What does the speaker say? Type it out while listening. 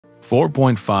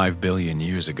4.5 billion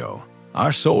years ago,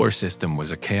 our solar system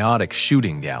was a chaotic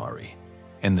shooting gallery.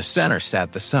 In the center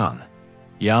sat the sun,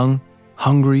 young,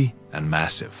 hungry, and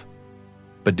massive.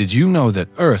 But did you know that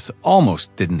Earth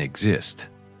almost didn't exist?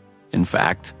 In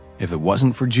fact, if it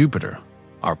wasn't for Jupiter,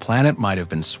 our planet might have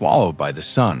been swallowed by the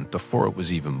sun before it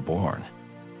was even born.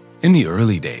 In the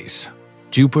early days,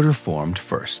 Jupiter formed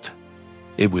first.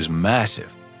 It was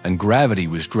massive, and gravity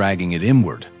was dragging it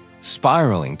inward,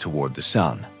 spiraling toward the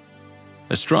sun.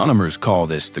 Astronomers call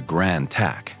this the Grand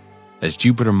Tack. As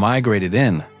Jupiter migrated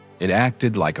in, it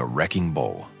acted like a wrecking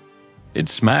ball. It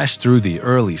smashed through the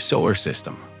early solar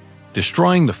system,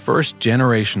 destroying the first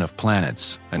generation of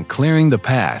planets and clearing the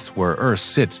path where Earth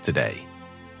sits today.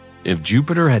 If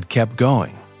Jupiter had kept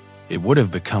going, it would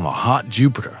have become a hot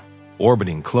Jupiter,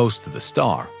 orbiting close to the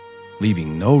star,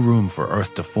 leaving no room for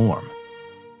Earth to form.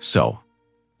 So,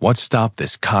 what stopped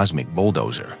this cosmic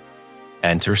bulldozer?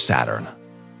 Enter Saturn.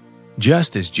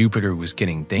 Just as Jupiter was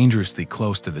getting dangerously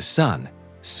close to the sun,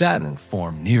 Saturn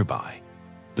formed nearby.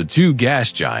 The two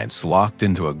gas giants locked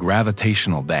into a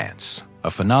gravitational dance,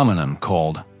 a phenomenon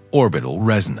called orbital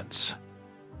resonance.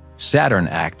 Saturn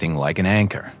acting like an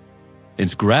anchor.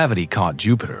 Its gravity caught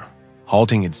Jupiter,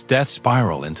 halting its death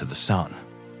spiral into the sun.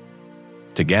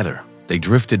 Together, they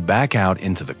drifted back out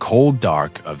into the cold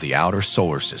dark of the outer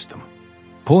solar system,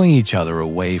 pulling each other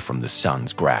away from the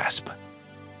sun's grasp.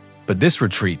 But this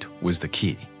retreat was the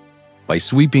key. By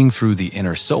sweeping through the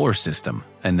inner solar system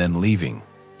and then leaving,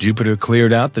 Jupiter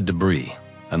cleared out the debris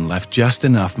and left just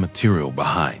enough material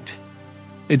behind.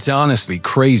 It's honestly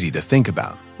crazy to think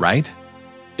about, right?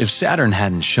 If Saturn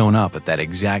hadn't shown up at that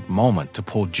exact moment to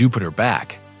pull Jupiter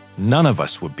back, none of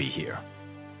us would be here.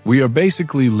 We are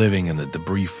basically living in the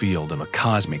debris field of a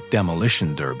cosmic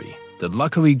demolition derby that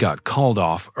luckily got called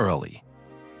off early.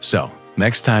 So,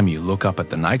 next time you look up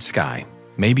at the night sky,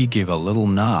 maybe give a little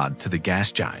nod to the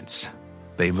gas giants.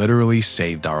 They literally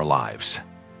saved our lives.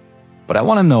 But I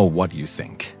want to know what you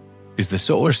think. Is the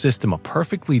solar system a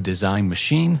perfectly designed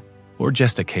machine or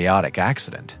just a chaotic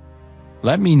accident?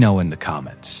 Let me know in the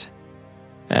comments.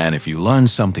 And if you learned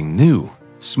something new,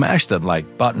 smash that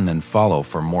like button and follow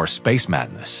for more space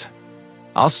madness.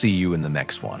 I'll see you in the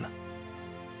next one.